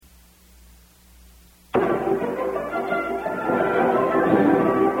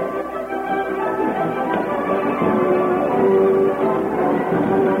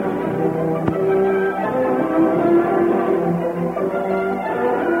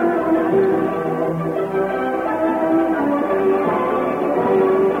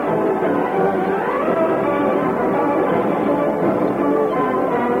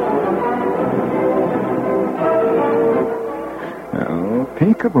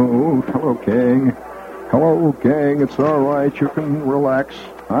peekaboo. Hello, gang. Hello, gang. It's all right. You can relax.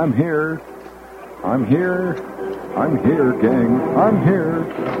 I'm here. I'm here. I'm here, gang. I'm here.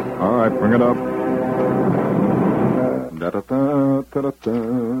 All right, bring it up.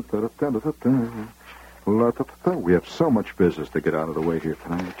 We have so much business to get out of the way here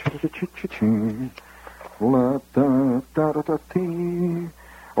tonight.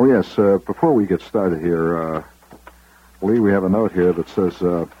 Oh, yes, before we get started here, Lee, we have a note here that says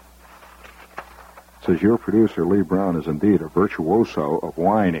your producer, Lee Brown, is indeed a virtuoso of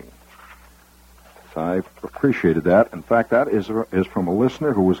whining. So I appreciated that. In fact, that is from a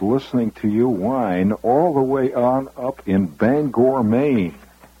listener who was listening to you whine all the way on up in Bangor, Maine.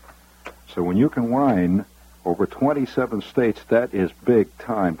 So when you can whine over 27 states, that is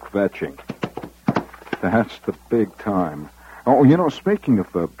big-time kvetching. That's the big time. Oh, you know, speaking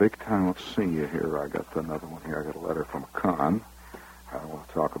of big time, let's see here. I got another one here. I got a letter from Con. I want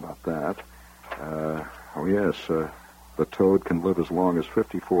to talk about that. Oh, yes, the toad can live as long as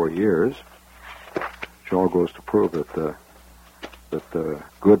 54 years. Which all goes to prove that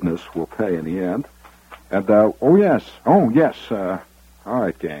goodness will pay in the end. And, oh, yes. All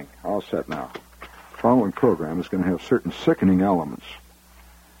right, gang. All set now. The following program is going to have certain sickening elements,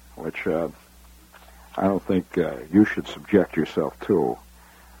 which I don't think you should subject yourself to.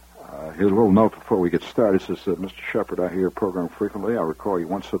 Here's a little note before we get started. It says, Mr. Shepard, I hear your program frequently. I recall you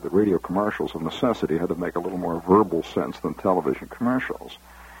once said that radio commercials of necessity had to make a little more verbal sense than television commercials.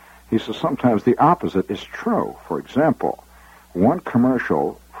 He says sometimes the opposite is true. For example, one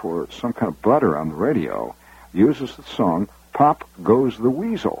commercial for some kind of butter on the radio uses the song Pop Goes the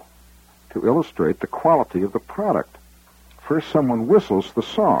Weasel to illustrate the quality of the product. First, someone whistles the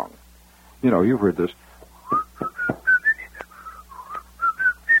song. You know, you've heard this.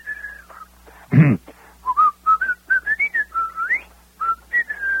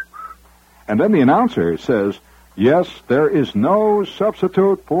 And then the announcer says, yes, there is no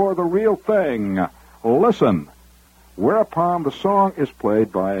substitute for the real thing. Listen. Whereupon the song is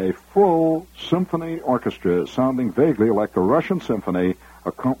played by a full symphony orchestra sounding vaguely like the Russian symphony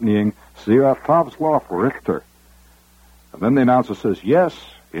accompanying Sviatoslav Richter. And then the announcer says, yes,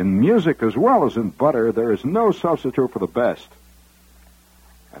 in music as well as in butter, there is no substitute for the best.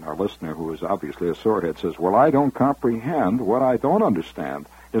 And our listener, who is obviously a sorehead, says, well, I don't comprehend. What I don't understand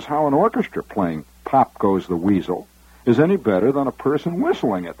is how an orchestra playing Pop Goes the Weasel is any better than a person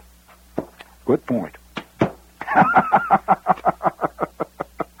whistling it. Good point.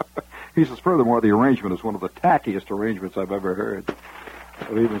 He says, furthermore, the arrangement is one of the tackiest arrangements I've ever heard.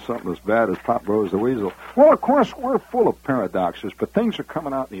 But even something as bad as Pop Goes the Weasel. Well, of course, we're full of paradoxes, but things are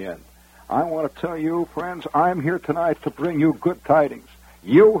coming out in the end. I want to tell you, friends, I'm here tonight to bring you good tidings.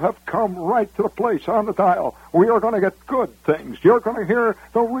 You have come right to the place on the dial. We are going to get good things. You're going to hear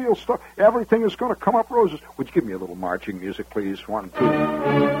the real stuff. Everything is going to come up roses. Would you give me a little marching music, please? 1, 2.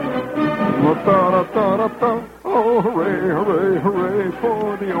 Oh, hooray, hooray, hooray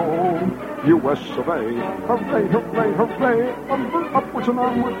for the old U.S. of A. Hooray, hooray, hooray. Upwards and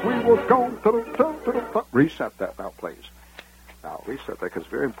onwards we will go. Reset that now, please. Now, reset that, because it's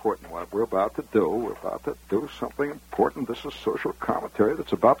very important what we're about to do. We're about to do something important. This is social commentary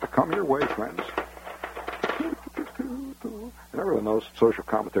that's about to come your way, friends. And everyone knows social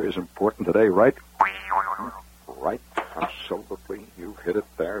commentary is important today, right? Right. Absolutely. You hit it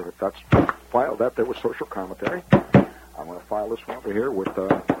there. That's file that there with social commentary. I'm going to file this one over here with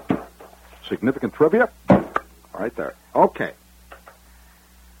significant trivia. Right there. Okay.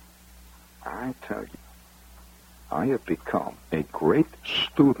 I tell you, I have become a great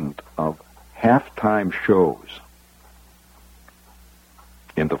student of halftime shows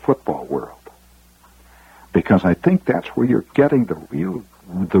in the football world, because I think that's where you're getting the real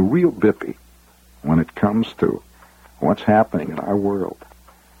bippy when it comes to what's happening in our world.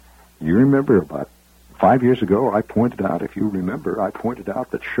 You remember about 5 years ago, I pointed out that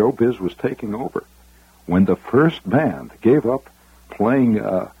showbiz was taking over when the first band gave up playing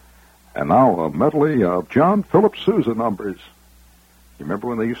and now a medley of John Philip Sousa numbers. You remember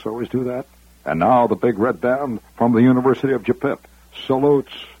when they used to always do that? And now the big red band from the University of Japip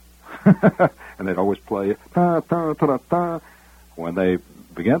salutes. And they'd always play ta, ta, ta, ta, ta. When they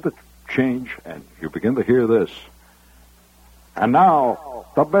began to change, and you begin to hear this. And now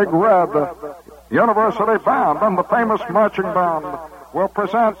the big red University band and the famous marching band will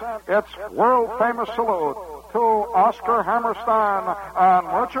present its world-famous salute to Oscar Hammerstein and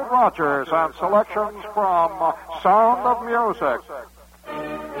Richard Rogers and selections from Sound of Music.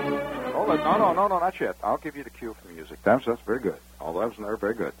 Oh, no, not yet. I'll give you the cue for the music. That's very good. All those are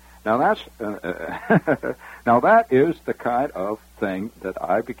very good. Now that's now that is the kind of thing that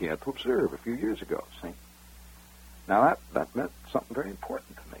I began to observe a few years ago. See, now that meant something very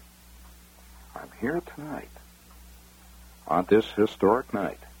important to me. I'm here tonight on this historic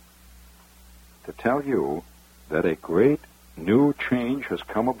night to tell you that a great new change has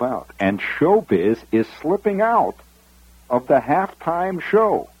come about, and showbiz is slipping out of the halftime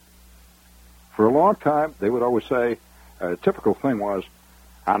show. For a long time, they would always say, a typical thing was,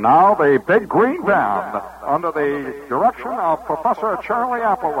 and now the Big Green Band, under the direction of Professor Charlie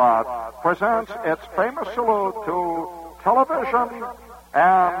Applewhite, presents its famous salute to television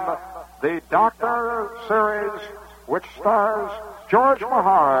and the Doctor series, which stars George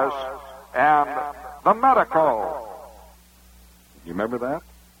Maharis and the Medico. You remember that?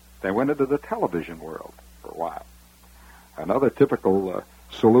 They went into the television world for a while. Another typical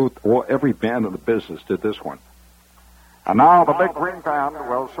salute, every band in the business did this one. And now the Big Green Band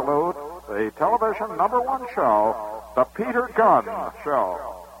will salute the television #1 show, the Peter Gunn Show.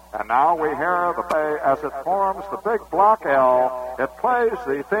 And now we hear the play as it forms the big block L. It plays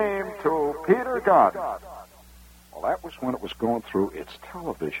the theme to Peter Gunn. Well, that was when it was going through its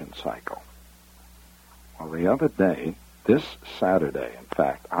television cycle. Well, the other day, this Saturday, in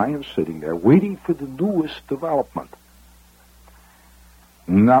fact, I am sitting there waiting for the newest development,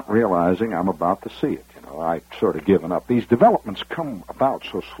 not realizing I'm about to see it. I've sort of given up. These developments come about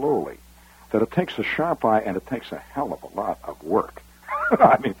so slowly that it takes a sharp eye and it takes a hell of a lot of work.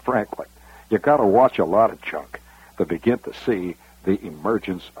 I mean, frankly, you got to watch a lot of junk to begin to see the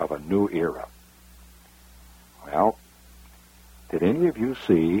emergence of a new era. Well, did any of you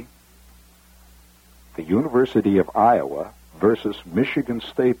see the University of Iowa versus Michigan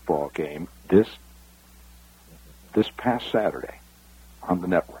State ball game this past Saturday on the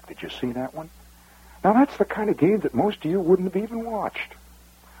network? Did you see that one? Now, that's the kind of game that most of you wouldn't have even watched.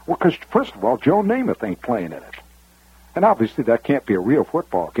 Well, because, first of all, Joe Namath ain't playing in it. And obviously that can't be a real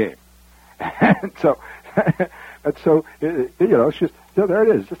football game. and so, it's just, there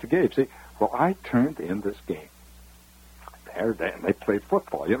it is, just a game. See, well, I turned in this game. And they played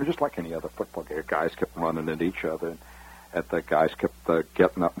football, just like any other football game. Guys kept running into each other, and the guys kept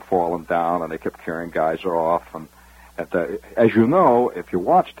getting up and falling down, and they kept carrying guys off, and as you know, if you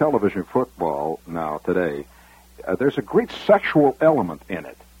watch television football now today, there's a great sexual element in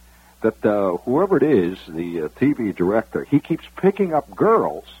it. That whoever it is, the TV director, he keeps picking up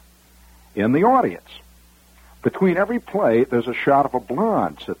girls in the audience. Between every play, there's a shot of a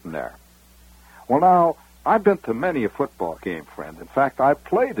blonde sitting there. Well, now, I've been to many a football game, friend. In fact, I've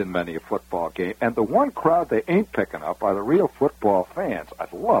played in many a football game, and the one crowd they ain't picking up are the real football fans. I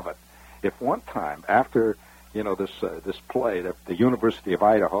love it. If one time, after this play, the University of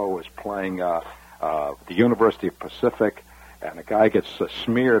Idaho was playing the University of Pacific, and a guy gets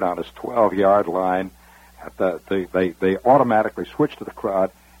smeared on his 12-yard line, they automatically switch to the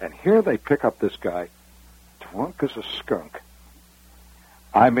crowd, and here they pick up this guy, drunk as a skunk.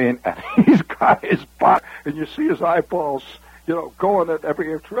 I mean, and he's got his body, and you see his eyeballs, going at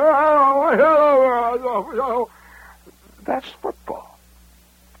every inch. That's football.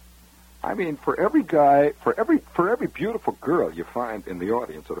 I mean, for every guy, for every beautiful girl you find in the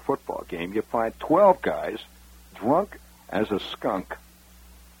audience at a football game, you find 12 guys drunk as a skunk.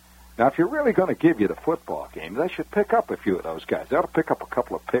 Now, if you're really going to give you the football game, they should pick up a few of those guys. They ought to pick up a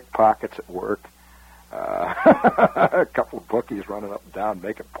couple of pickpockets at work, a couple of bookies running up and down,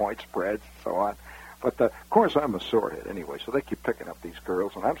 making point spreads, and so on. But, of course, I'm a sorehead anyway, so they keep picking up these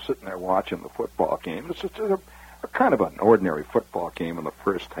girls, and I'm sitting there watching the football game. It's just a kind of an ordinary football game in the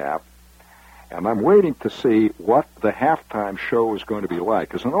first half. And I'm waiting to see what the halftime show is going to be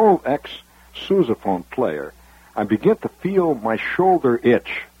like. As an old ex-sousaphone player, I begin to feel my shoulder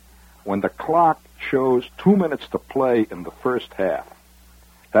itch when the clock shows 2 minutes to play in the first half.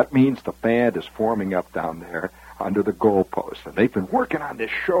 That means the band is forming up down there under the goalpost. And they've been working on this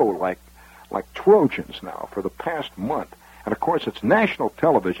show like Trojans now for the past month. And, of course, it's national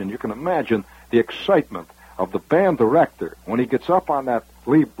television. You can imagine the excitement of the band director when he gets up on that.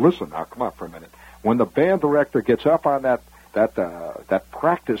 Listen now, come on for a minute. When the band director gets up on that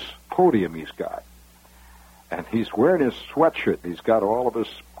practice podium he's got, and he's wearing his sweatshirt, he's got all of his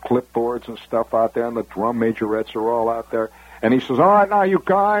clipboards and stuff out there, and the drum majorettes are all out there, and he says, "All right, now you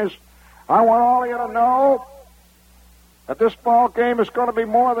guys, I want all of you to know that this ball game is going to be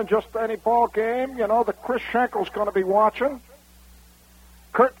more than just any ball game. That Chris Schenkel's going to be watching.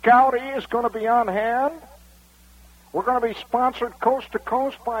 Kurt Gowdy is going to be on hand. We're going to be sponsored coast to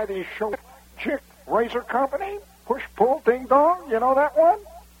coast by the Jick Razor Company. Push, pull, ding dong. You know that one?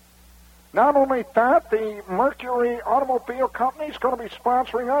 Not only that, the Mercury Automobile Company is going to be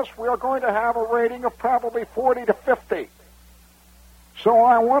sponsoring us. We are going to have a rating of probably 40 to 50. So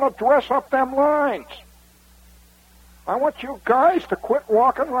I want to dress up them lines. I want you guys to quit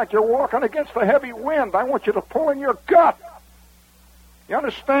walking like you're walking against a heavy wind. I want you to pull in your gut. You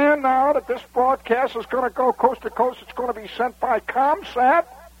understand now that this broadcast is going to go coast to coast? It's going to be sent by ComSat.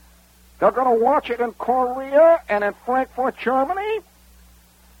 They're going to watch it in Korea and in Frankfurt, Germany.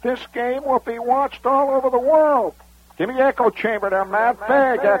 This game will be watched all over the world. Give me echo chamber there, Matt.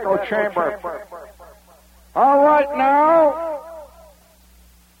 Big echo chamber. All right, now,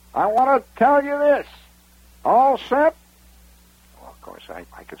 I want to tell you this. All set? Well, of course,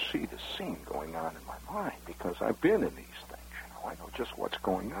 I could see the scene going on in my mind because I've been in these things. You know, I know just what's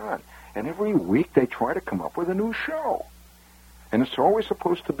going on. And every week they try to come up with a new show. And it's always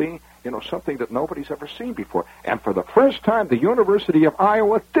supposed to be, you know, something that nobody's ever seen before. And for the first time, the University of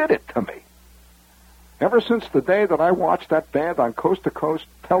Iowa did it to me. Ever since the day that I watched that band on coast-to-coast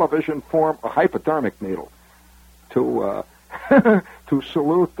television form a hypodermic needle to to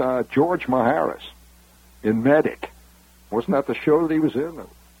salute George Maharis in Medic. Wasn't that the show that he was in?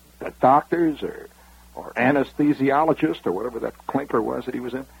 The doctors or anesthesiologist or whatever that clinker was that he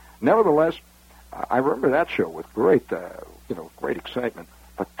was in. Nevertheless, I remember that show with great excitement.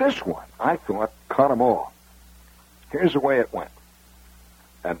 But this one, I thought, cut them all. Here's the way it went.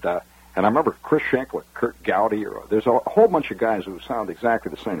 And I remember Chris Schenkel, Kurt Gowdy, there's a whole bunch of guys who sound exactly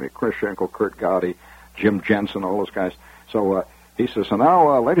the same. Chris Schenkel, Kurt Gowdy, Jim Jensen, all those guys. So he says, so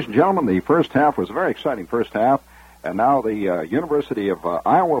now, ladies and gentlemen, the first half was a very exciting first half. And now the University of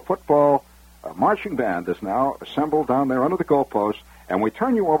Iowa football marching band is now assembled down there under the goalpost. And we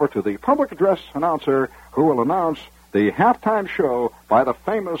turn you over to the public address announcer who will announce the halftime show by the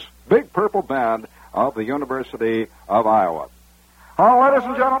famous Big Purple Band of the University of Iowa. Ladies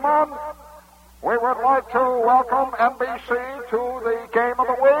and gentlemen, we would like to welcome NBC to the game of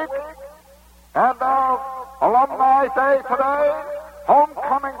the week. And Alumni Day today,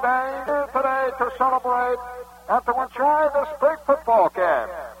 Homecoming Day today to celebrate and to enjoy this big football game.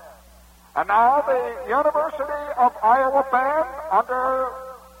 And now the University of Iowa Band under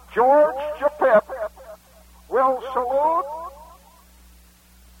George Japip will salute.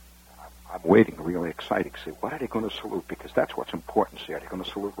 I'm waiting, really excited to see what are they going to salute, because that's what's important. See, are they going to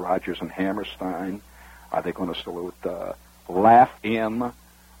salute Rodgers and Hammerstein? Are they going to salute Laugh In?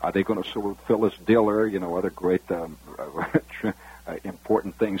 Are they going to salute Phyllis Diller? You know, other great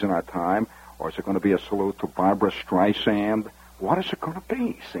important things in our time. Or is it going to be a salute to Barbara Streisand? What is it going to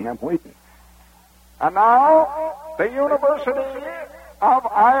be? See, I'm waiting. And now, the University of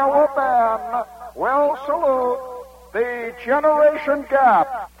Iowa Band will salute the Generation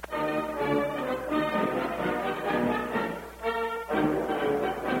Gap.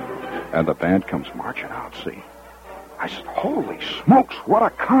 And the band comes marching out, see. I said, holy smokes, what a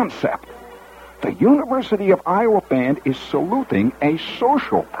concept. The University of Iowa Band is saluting a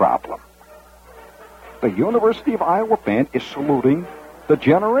social problem. The University of Iowa Band is saluting the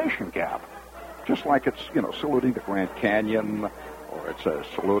Generation Gap. Just like it's, saluting the Grand Canyon, or it's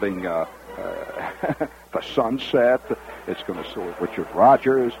saluting the sunset. It's going to salute Richard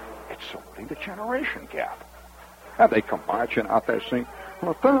Rodgers. It's saluting the Generation Gap. And they come marching out there singing.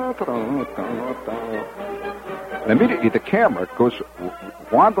 And immediately the camera goes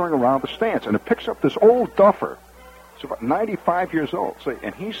wandering around the stands, and it picks up this old duffer. He's about 95 years old. So,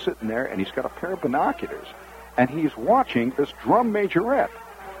 and he's sitting there, and he's got a pair of binoculars, and he's watching this drum majorette,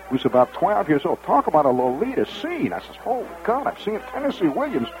 who's about 12 years old. Talk about a Lolita scene. I says, holy God, I'm seeing Tennessee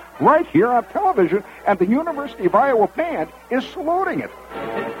Williams right here on television, and the University of Iowa Band is saluting it.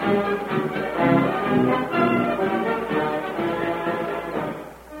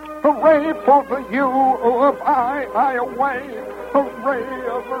 Hooray for the U of Iowa. Hooray,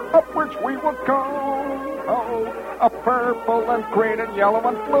 upwards we will go. Oh, a purple and green and yellow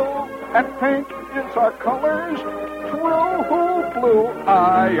and blue, and pink is our colors. True blue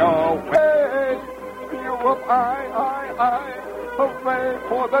Iowa. U of I. Hooray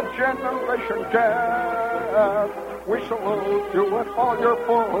for the Generation Gap. We salute you in all your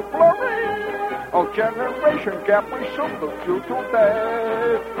full glory. Oh, Generation Gap, we salute you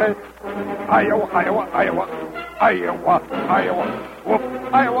today. Hey. Iowa. Whoop.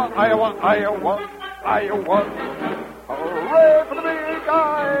 Iowa. Hooray for the big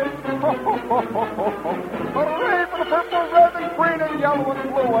eyes. Hooray for the purple, red, and green, and yellow, and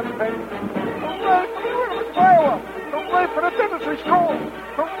blue, and pink. Hooray for the University of Iowa. Hooray for the dentistry school.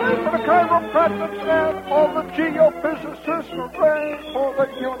 Hooray for the chiropractors and all the geophysicists. Hooray for the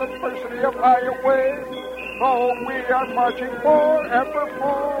University of Iowa. Oh, we are marching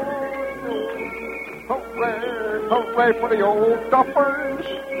forevermore. Hooray, hooray for the old duffers.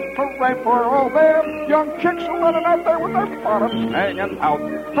 Hooray for all them young chicks who running out there with their bottoms hanging out.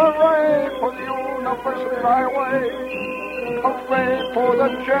 Hooray for the University Highway. Hooray for the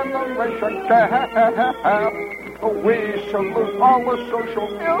generation gap. We salute all the social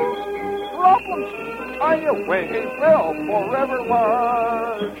ills, problems, away, they'll forever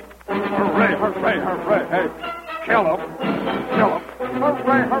march. Hooray, hooray, hooray, kill 'em, kill 'em.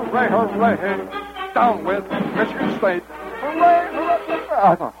 Hooray, hooray, hooray, down with Michigan State. Hooray, hooray.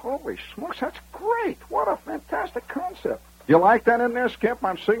 I thought, holy smokes, that's great. What a fantastic concept. You like that in there, Skip?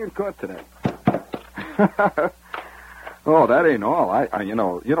 I'm singing good today. Oh, that ain't all. I you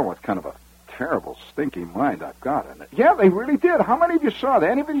know what kind of a terrible, stinky mind I've got in it. Yeah, they really did. How many of you saw that?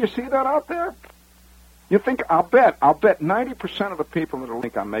 Any of you see that out there? You think, I'll bet 90% of the people that'll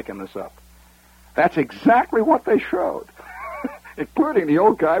think I'm making this up. That's exactly what they showed. Including the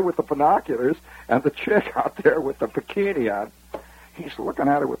old guy with the binoculars and the chick out there with the bikini on. He's looking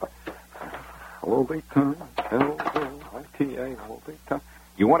at her with a holding tongue, L-O-I-T-A, holding tongue.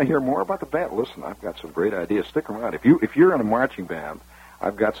 You want to hear more about the band? Listen, I've got some great ideas. Stick around. If you're in a marching band,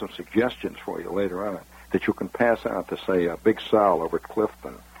 I've got some suggestions for you later on that you can pass out to, say, Big Sal over at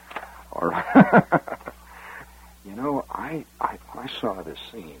Clifton. Or, I saw this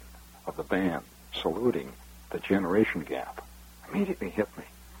scene of the band saluting the generation gap. Immediately hit me.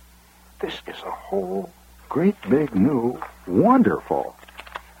 This is a whole great big new wonderful.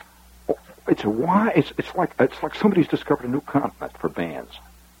 It's like somebody's discovered a new continent for bands.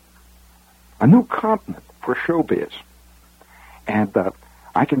 A new continent for showbiz. And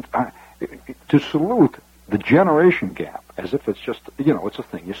to salute the generation gap as if it's just, it's a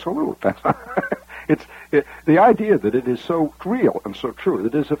thing you salute. The idea that it is so real and so true.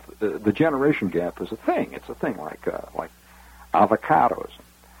 It is if the generation gap is a thing. It's a thing like avocados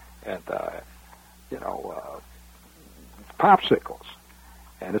and popsicles.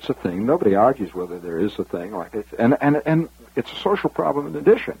 And it's a thing. Nobody argues whether there is a thing like it. And it's a social problem in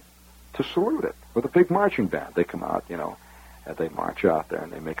addition to salute it with a big marching band. They come out, and they march out there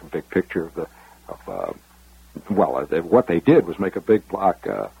and they make a big picture what they did was make a big block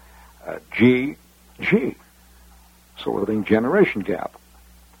G, saluting generation gap.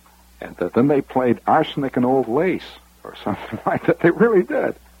 And then they played Arsenic and Old Lace or something like that. They really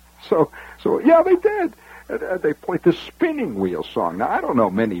did. So yeah, they did. They played the Spinning Wheel song. Now, I don't know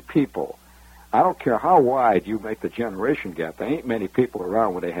many people. I don't care how wide you make the generation gap. There ain't many people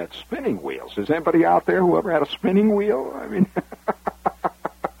around when they had spinning wheels. Is anybody out there who ever had a spinning wheel? I mean,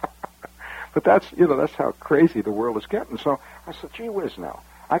 but that's how crazy the world is getting. So I said, gee whiz now.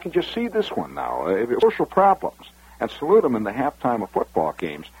 I can just see this one now. Social problems. And salute them in the halftime of football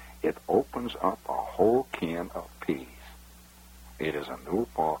games. It opens up a whole can of peas. It is a new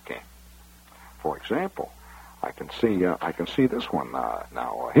ball game. For example, I can see this one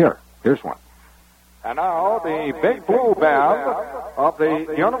now. Here's one. And now the Big Blue Band of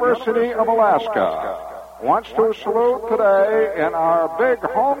the University of Alaska wants to salute today in our big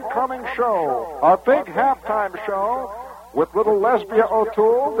homecoming show, our big halftime show, with little Lesbia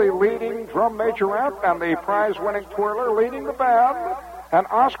O'Toole, the leading drum majorette and the prize-winning twirler leading the band, and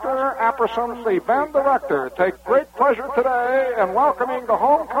Oscar Apperson, the band director, take great pleasure today in welcoming the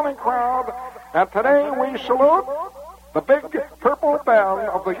homecoming crowd. And today we salute the Big Purple Band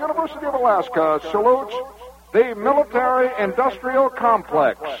of the University of Alaska salutes the military-industrial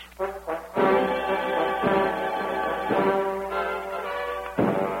complex.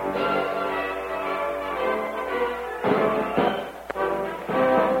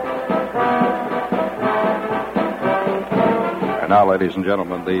 And now, ladies and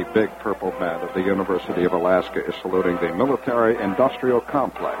gentlemen, the Big Purple Band of the University of Alaska is saluting the military-industrial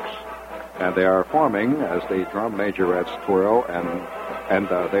complex. And they are forming as the drum majorettes twirl, and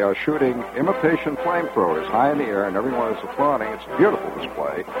they are shooting imitation flamethrowers high in the air, and everyone is applauding. It's a beautiful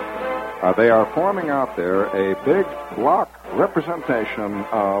display. They are forming out there a big block representation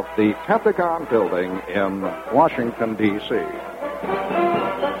of the Pentagon building in Washington, D.C.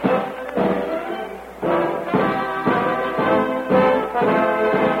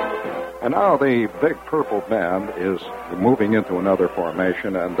 And now the Big Purple Band is moving into another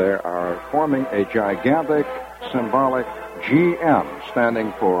formation, and they are forming a gigantic symbolic GM,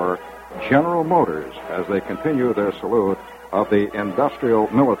 standing for General Motors, as they continue their salute of the industrial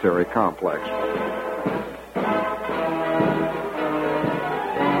military complex.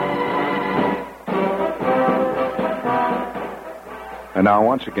 And now,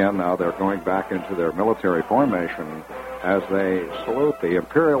 once again, they're going back into their military formation as they salute the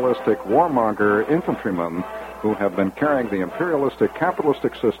imperialistic warmonger infantrymen who have been carrying the imperialistic,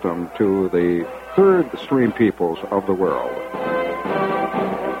 capitalistic system to the third stream peoples of the world.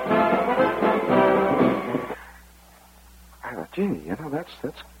 Gee, that's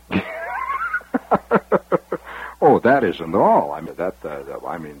oh, that isn't all. I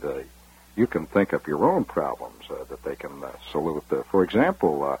mean, you can think of your own problems that they can salute. For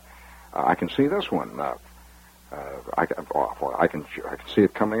example, I can see this one. I can see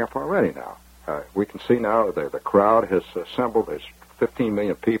it coming up already now. We can see now the crowd has assembled. There's 15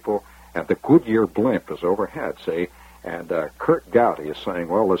 million people, and the Goodyear blimp is overhead. See, and Kurt Gowdy is saying,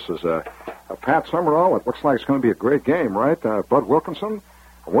 "Well, this is Pat Summerall. It looks like it's going to be a great game, right, Bud Wilkinson?"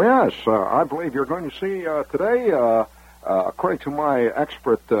 Well, yes, I believe you're going to see today. According to my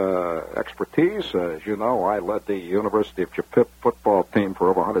expertise, as you know, I led the University of Chapip football team for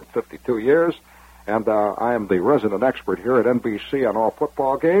over 152 years, and I am the resident expert here at NBC on all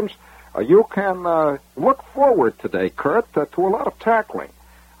football games. You can look forward today, Kurt, to a lot of tackling.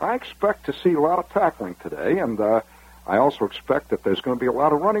 I expect to see a lot of tackling today, and I also expect that there's going to be a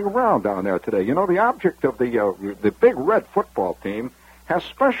lot of running around down there today. You know, the object of the Big Red football team has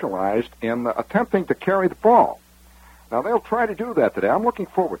specialized in attempting to carry the ball. Now, they'll try to do that today. I'm looking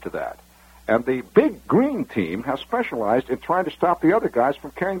forward to that. And the Big Green team has specialized in trying to stop the other guys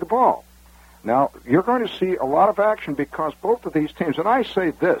from carrying the ball. Now, you're going to see a lot of action because both of these teams, and I say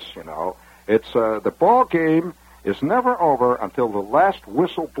this, it's the ball game is never over until the last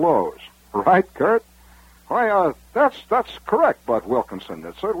whistle blows. Right, Kurt? Why, that's correct, Bud Wilkinson.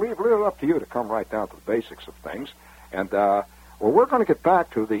 It's leave it up to you to come right down to the basics of things. And, well, we're going to get back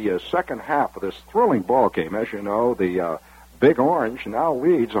to the second half of this thrilling ball game. As you know, the Big Orange now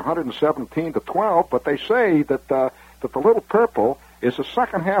leads 117-12, but they say that the Little Purple is a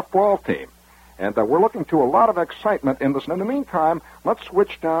second-half ball team. And we're looking to a lot of excitement in this. In the meantime, let's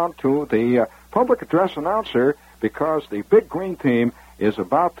switch down to the public address announcer because the Big Green team is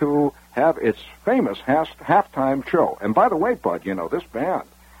about to have its famous halftime show. And by the way, Bud, this band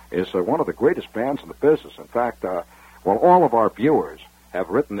is one of the greatest bands in the business. In fact, all of our viewers have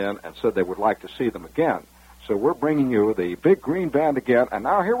written in and said they would like to see them again. So we're bringing you the Big Green Band again. And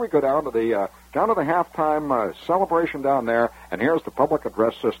now here we go down to the halftime celebration down there. And here's the public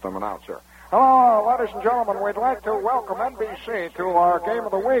address system announcer. Hello, ladies and gentlemen. We'd like to welcome NBC to our game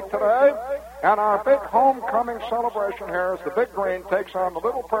of the week today. And our big homecoming celebration here as the Big Green takes on the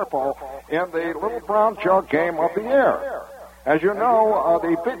Little Purple in the Little Brown Jug game of the year. As you know,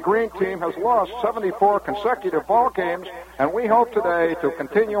 the Big Green team has lost 74 consecutive ball games, and we hope today to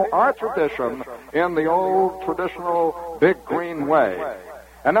continue our tradition in the old traditional Big Green way.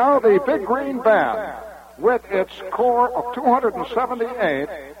 And now the Big Green Band, with its core of 278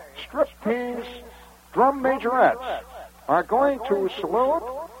 striptease drum majorettes, are going to salute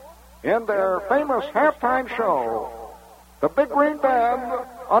in their famous halftime show. The Big Green Band,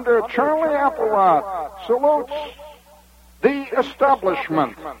 under Charlie Applerot, salutes the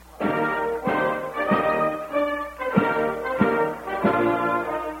establishment.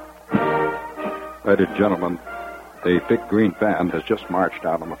 Ladies and gentlemen, the Big Green Band has just marched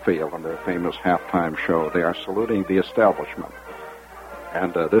out on the field on their famous halftime show. They are saluting the establishment.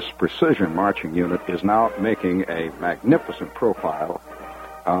 And this precision marching unit is now making a magnificent profile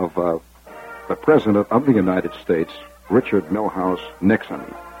of the President of the United States, Richard Milhous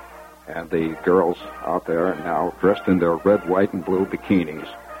Nixon. And the girls out there now, dressed in their red, white, and blue bikinis,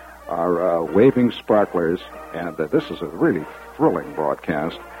 are waving sparklers. And this is a really thrilling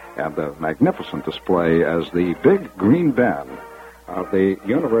broadcast and a magnificent display as the Big Green Band of the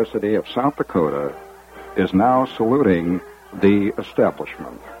University of South Dakota is now saluting the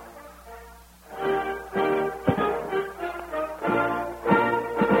establishment.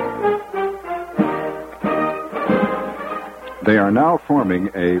 They are now forming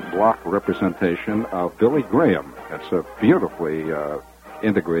a block representation of Billy Graham. It's a beautifully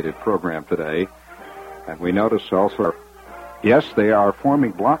integrated program today. And we notice also, yes, they are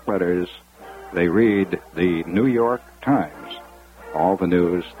forming block letters. They read the New York Times, all the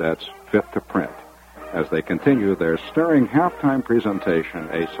news that's fit to print. As they continue their stirring halftime presentation,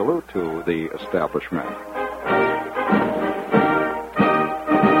 a salute to the establishment.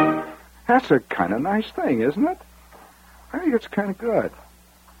 That's a kind of nice thing, isn't it? I think it's kind of good.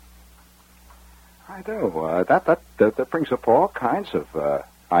 I do. That brings up all kinds of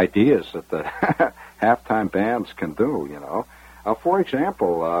ideas that the halftime bands can do, For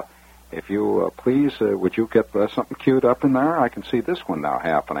example, if you please, would you get something queued up in there? I can see this one now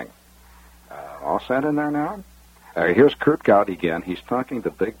happening. All set in there now? Here's Kurt Gowdy again. He's talking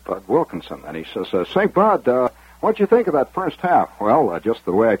to Big Bud Wilkinson, and he says, say, Bud, what'd you think of that first half? Well, just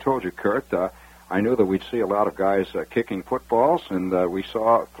the way I told you, Kurt. I knew that we'd see a lot of guys kicking footballs, and we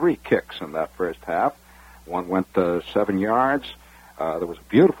saw 3 kicks in that first half. One went 7 yards. There was a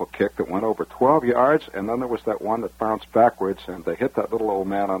beautiful kick that went over 12 yards, and then there was that one that bounced backwards, and they hit that little old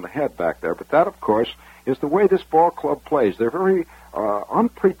man on the head back there. But that, of course, is the way this ball club plays. They're very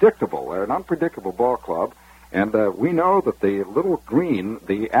unpredictable. They're an unpredictable ball club, and we know that the Little Green,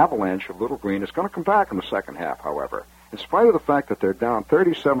 the Avalanche of Little Green, is going to come back in the second half, however. In spite of the fact that they're down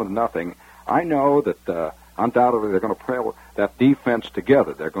 37-0, I know that undoubtedly they're going to play that defense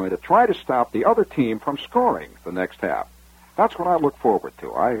together. They're going to try to stop the other team from scoring the next half. That's what I look forward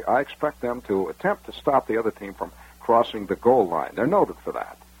to. I expect them to attempt to stop the other team from crossing the goal line. They're noted for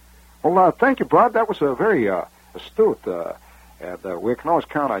that. Well, thank you, Bud. That was a very astute, and we can always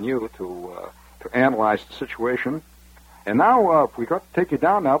count on you to analyze the situation. And now we got to take you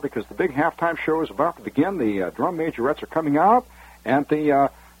down now because the big halftime show is about to begin. The drum majorettes are coming out, and the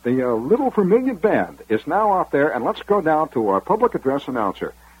Little Vermilion Band is now out there. And let's go down to our public address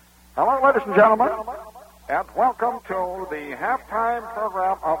announcer. Hello, ladies and gentlemen. And welcome to the halftime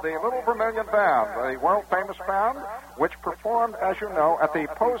program of the Little Vermilion Band, the world-famous band, which performed, as you know, at the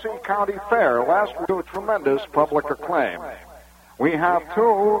Posey County Fair last week to tremendous public acclaim. We have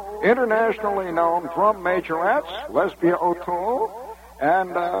 2 internationally known drum majorettes, Lesbia O'Toole and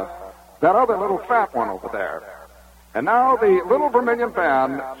that other little fat one over there. And now the Little Vermilion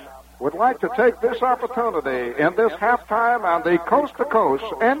Band would like to take this opportunity in this halftime on the coast-to-coast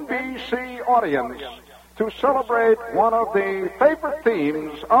NBC audience to celebrate one of the favorite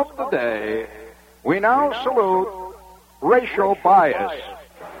themes of the day. We now salute racial bias.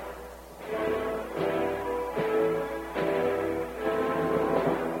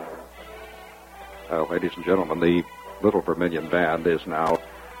 Ladies and gentlemen, the Little Vermilion Band is now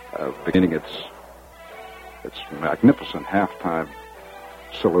beginning its magnificent halftime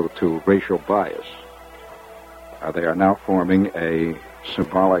salute to racial bias. They are now forming a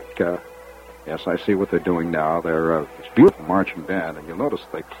symbolic... Yes, I see what they're doing now. They're it's a beautiful marching band, and you'll notice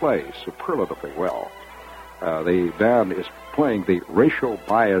they play superlatively well. The band is playing the racial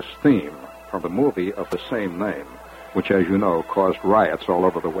bias theme from the movie of the same name, which, as you know, caused riots all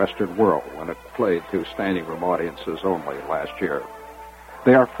over the Western world when it played to standing room audiences only last year.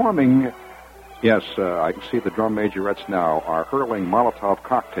 They are forming... Yes, I can see the drum majorettes now are hurling Molotov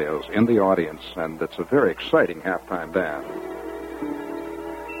cocktails in the audience, and it's a very exciting halftime band.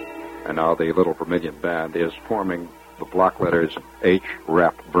 And now the Little Vermilion Band is forming the block letters H.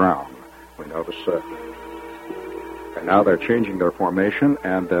 Rep. Brown. We notice, and now they're changing their formation,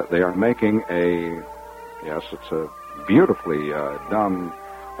 and they are making yes, it's a beautifully done,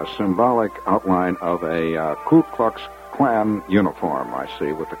 a symbolic outline of a Ku Klux Klan uniform, I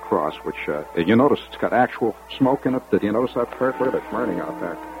see, with the cross, which, you notice it's got actual smoke in it. Did you notice that, Fairclough? It's burning out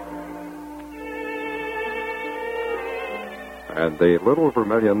there. And the Little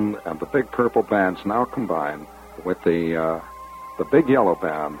Vermilion and the Big Purple bands now combine with the Big Yellow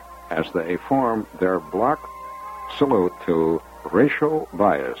Band as they form their block salute to racial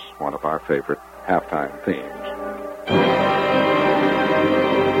bias, one of our favorite halftime themes.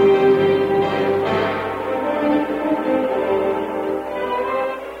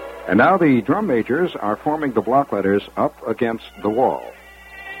 And now the drum majors are forming the block letters up against the wall.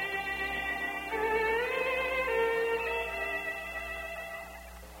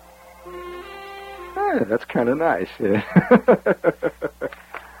 That's kind of nice. Yeah. I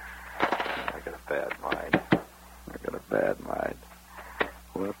got a bad mind.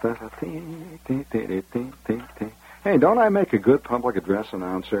 Hey, don't I make a good public address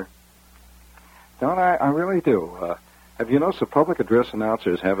announcer? Don't I? I really do. Have you noticed the public address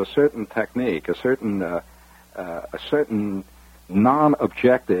announcers have a certain technique, a certain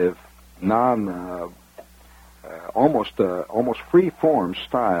non-objective, almost free-form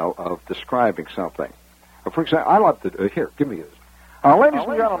style of describing something. For example, I love to... here, give me this. Ladies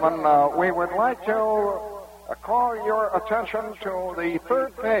and gentlemen, we would like to call your attention to the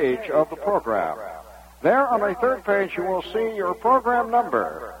third page of the program. There on the third page, you will see your program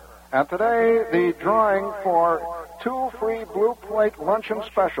number. And today, the drawing for 2 free Blue Plate luncheon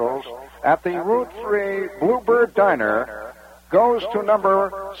specials at the Route 3 Bluebird Diner goes to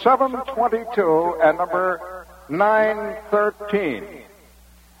number 722 and number 913.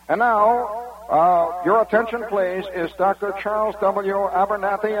 And now, your attention, please, is Dr. Charles W.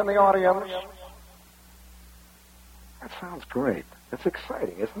 Abernathy in the audience. That sounds great. It's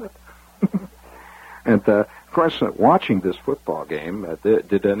exciting, isn't it? And, of course, watching this football game,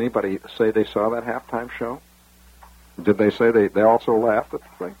 did anybody say they saw that halftime show? Did they say they also laughed at the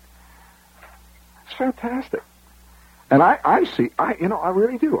thing? It's fantastic. And I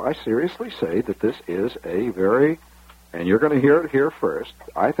really do. I seriously say that this is a very, and you're going to hear it here first,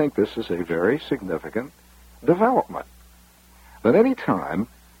 I think this is a very significant development. That any time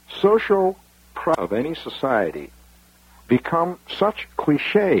social of any society become such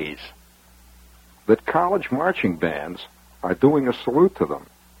cliches that college marching bands are doing a salute to them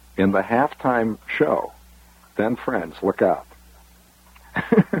in the halftime show, then, friends, look out.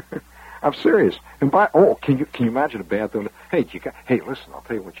 I'm serious. And can you imagine a band doing it? Hey, listen, I'll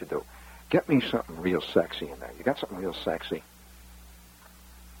tell you what you do. Get me something real sexy in there. You got something real sexy?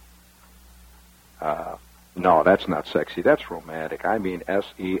 No, that's not sexy. That's romantic. I mean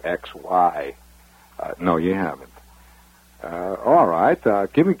sexy. No, you haven't. All right.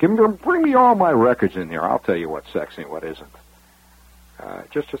 Bring me all my records in here. I'll tell you what's sexy and what isn't.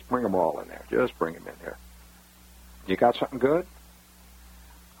 Just bring them all in there. Just bring them in here. You got something good?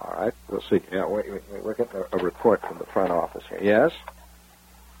 All right. We'll see. Yeah, wait. We're getting a report from the front office here. Yes?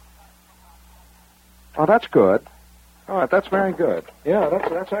 Oh, that's good. All right. That's very good. Yeah,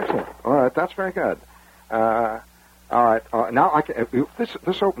 that's excellent. All right. That's very good. All right. Now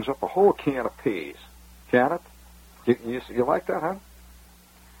this opens up a whole can of peas. Can it? You like that, huh?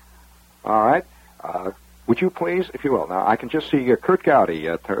 All right. Would you please, if you will? Now, I can just see Kurt Gowdy.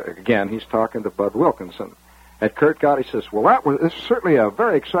 Again, he's talking to Bud Wilkinson. And Kurt Gowdy says, well, this is certainly a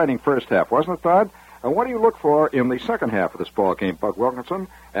very exciting first half, wasn't it, Bud? And what do you look for in the second half of this ball game? Bud Wilkinson,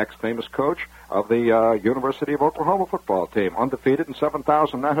 ex-famous coach of the University of Oklahoma football team, undefeated in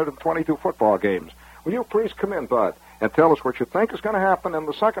 7,922 football games. Will you please come in, Bud, and tell us what you think is going to happen in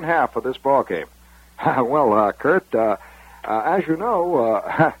the second half of this ball game? Well, Kurt, as you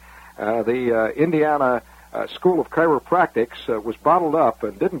know, the Indiana School of Chiropractics was bottled up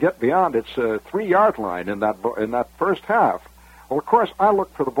and didn't get beyond its 3-yard line in that first half. Well, of course, I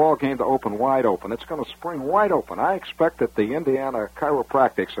look for the ball game to open wide open. It's going to spring wide open. I expect that the Indiana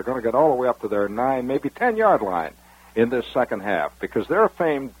Chiropractics are going to get all the way up to their 9, maybe 10-yard line in this second half because they're a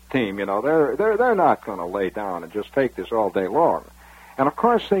famed team. You know, they're not going to lay down and just take this all day long. And of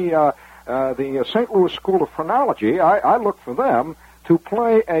course, the St. Louis School of Phrenology, I look for them to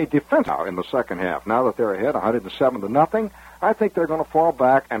play a defense now in the second half. Now that they're ahead 107-0, I think they're going to fall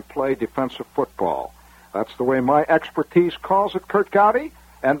back and play defensive football. That's the way my expertise calls it, Kurt Gowdy.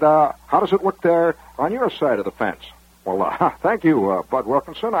 And how does it look there on your side of the fence? Well, thank you, Bud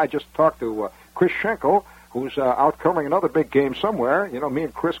Wilkinson. I just talked to Chris Schenkel, who's out covering another big game somewhere. You know, me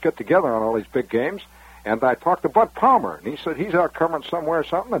and Chris get together on all these big games. And I talked to Bud Palmer, and he said he's out covering somewhere or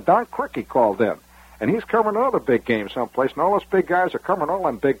something. And Don Cricky called in. And he's covering another big game someplace, and all those big guys are covering all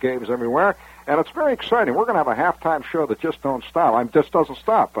them big games everywhere, and it's very exciting. We're going to have a halftime show that just doesn't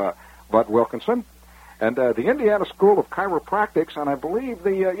stop, Bud Wilkinson. And the Indiana School of Chiropractics, and I believe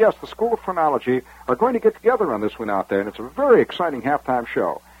the School of Phrenology are going to get together on this one out there, and it's a very exciting halftime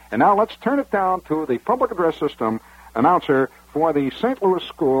show. And now let's turn it down to the public address system announcer for the St. Louis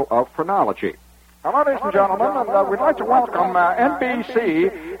School of Phrenology. Hello, ladies and gentlemen, and we'd like to welcome NBC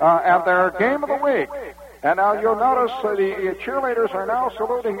and their Game of the Week. And now you'll notice the cheerleaders are now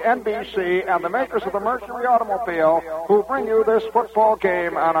saluting NBC and the makers of the Mercury automobile who bring you this football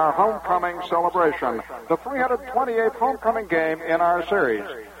game on our homecoming celebration, the 328th homecoming game in our series.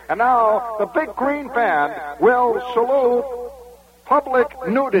 And now the Big Green Band will salute public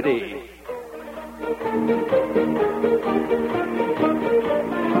nudity.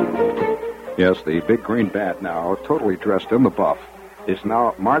 Yes, the Big Green Band now, totally dressed in the buff, is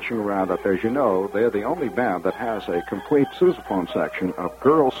now marching around up there. As you know, they're the only band that has a complete sousaphone section of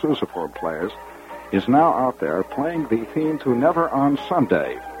girl sousaphone players, is now out there playing the theme to Never on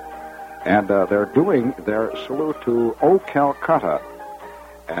Sunday. And they're doing their salute to O Calcutta.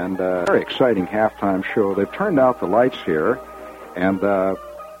 And very exciting halftime show. They've turned out the lights here. And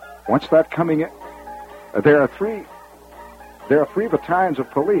once that coming in, there are three battalions of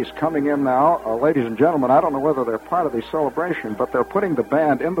police coming in now. Ladies and gentlemen, I don't know whether they're part of the celebration, but they're putting the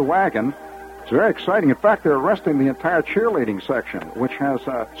band in the wagon. It's very exciting. In fact, they're arresting the entire cheerleading section, which has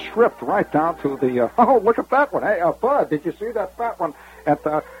stripped right down to the... oh, look at that one. Hey, Bud, did you see that fat one at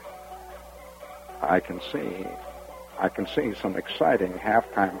the... I can see some exciting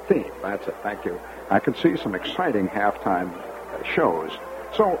halftime theme. That's it. Thank you. I can see some exciting halftime shows.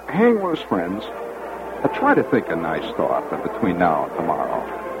 So hang loose, friends. Try to think a nice thought between now and tomorrow.